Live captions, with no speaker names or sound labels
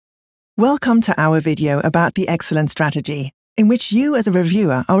Welcome to our video about the Excellence Strategy, in which you as a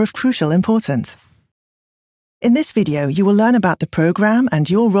reviewer are of crucial importance. In this video, you will learn about the program and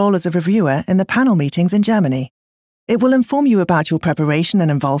your role as a reviewer in the panel meetings in Germany. It will inform you about your preparation and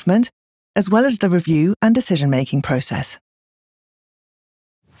involvement, as well as the review and decision-making process.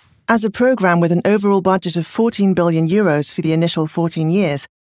 As a program with an overall budget of 14 billion euros for the initial 14 years,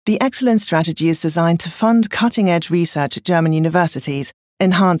 the Excellence Strategy is designed to fund cutting-edge research at German universities,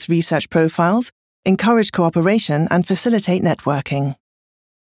 enhance research profiles, encourage cooperation, and facilitate networking.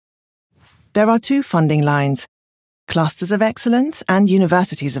 There are two funding lines: Clusters of Excellence and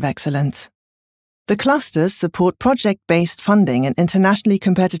Universities of Excellence. The clusters support project-based funding in internationally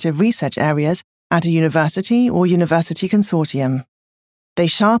competitive research areas at a university or university consortium. They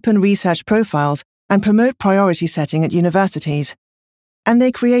sharpen research profiles and promote priority setting at universities. And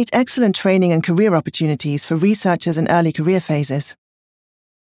they create excellent training and career opportunities for researchers in early career phases.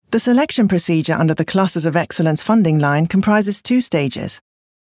 The selection procedure under the Clusters of Excellence funding line comprises two stages: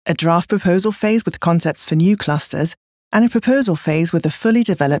 a draft proposal phase with concepts for new clusters, and a proposal phase with the fully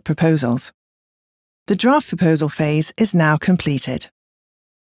developed proposals. The draft proposal phase is now completed.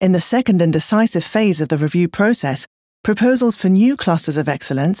 In the second and decisive phase of the review process, proposals for new clusters of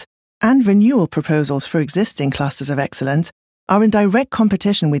excellence and renewal proposals for existing clusters of excellence are in direct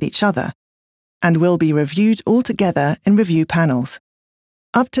competition with each other and will be reviewed all together in review panels.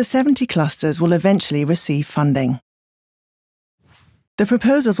 Up to 70 clusters will eventually receive funding. The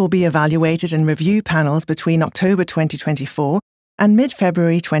proposals will be evaluated in review panels between October 2024 and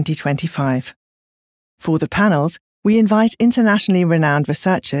mid-February 2025. For the panels, we invite internationally renowned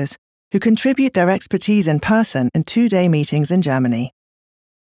researchers who contribute their expertise in person in two-day meetings in Germany.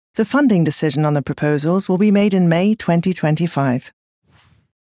 The funding decision on the proposals will be made in May 2025.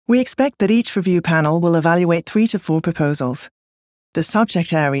 We expect that each review panel will evaluate 3 to 4 proposals. The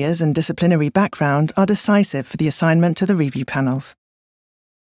subject areas and disciplinary background are decisive for the assignment to the review panels.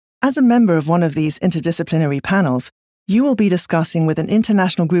 As a member of one of these interdisciplinary panels, you will be discussing with an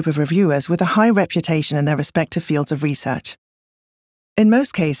international group of reviewers with a high reputation in their respective fields of research. In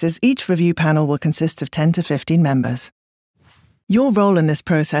most cases, each review panel will consist of 10 to 15 members. Your role in this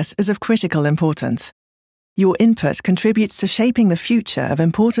process is of critical importance. Your input contributes to shaping the future of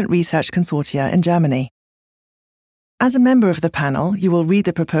important research consortia in Germany. As a member of the panel, you will read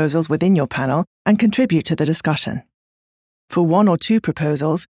the proposals within your panel and contribute to the discussion. For 1 or 2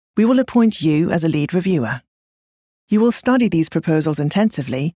 proposals, we will appoint you as a lead reviewer. You will study these proposals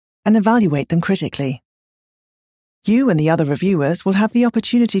intensively and evaluate them critically. You and the other reviewers will have the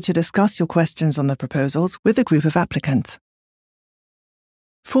opportunity to discuss your questions on the proposals with a group of applicants.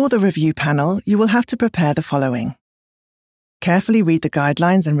 For the review panel, you will have to prepare the following: carefully read the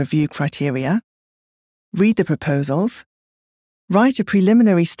guidelines and review criteria, read the proposals, write a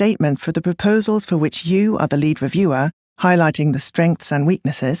preliminary statement for the proposals for which you are the lead reviewer, highlighting the strengths and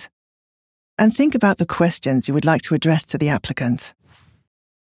weaknesses, and think about the questions you would like to address to the applicant.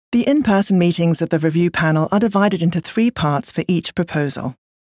 The in-person meetings of the review panel are divided into 3 parts for each proposal.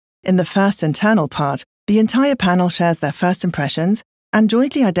 In the first internal part, the entire panel shares their first impressions and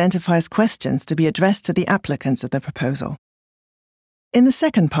jointly identifies questions to be addressed to the applicants of the proposal. In the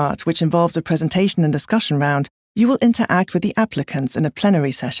second part, which involves a presentation and discussion round, you will interact with the applicants in a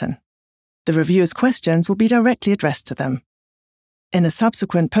plenary session. The reviewers' questions will be directly addressed to them. In a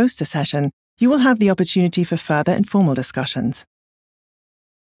subsequent poster session, you will have the opportunity for further informal discussions.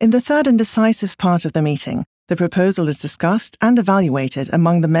 In the third and decisive part of the meeting, the proposal is discussed and evaluated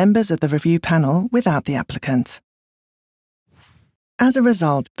among the members of the review panel without the applicant. As a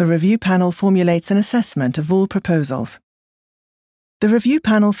result, the review panel formulates an assessment of all proposals. The review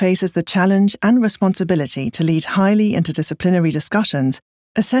panel faces the challenge and responsibility to lead highly interdisciplinary discussions,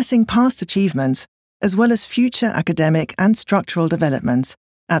 assessing past achievements, as well as future academic and structural developments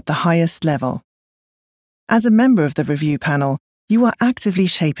at the highest level. As a member of the review panel, you are actively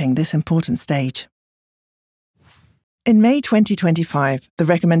shaping this important stage. In May 2025, the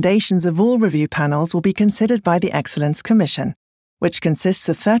recommendations of all review panels will be considered by the Excellence Commission, which consists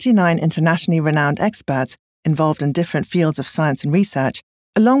of 39 internationally renowned experts involved in different fields of science and research,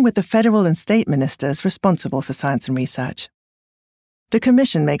 along with the federal and state ministers responsible for science and research. The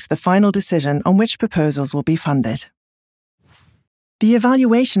Commission makes the final decision on which proposals will be funded. The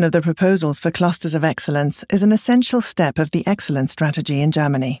evaluation of the proposals for clusters of excellence is an essential step of the Excellence Strategy in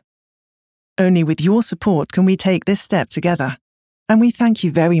Germany. Only with your support can we take this step together, and we thank you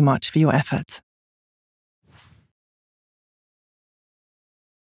very much for your efforts.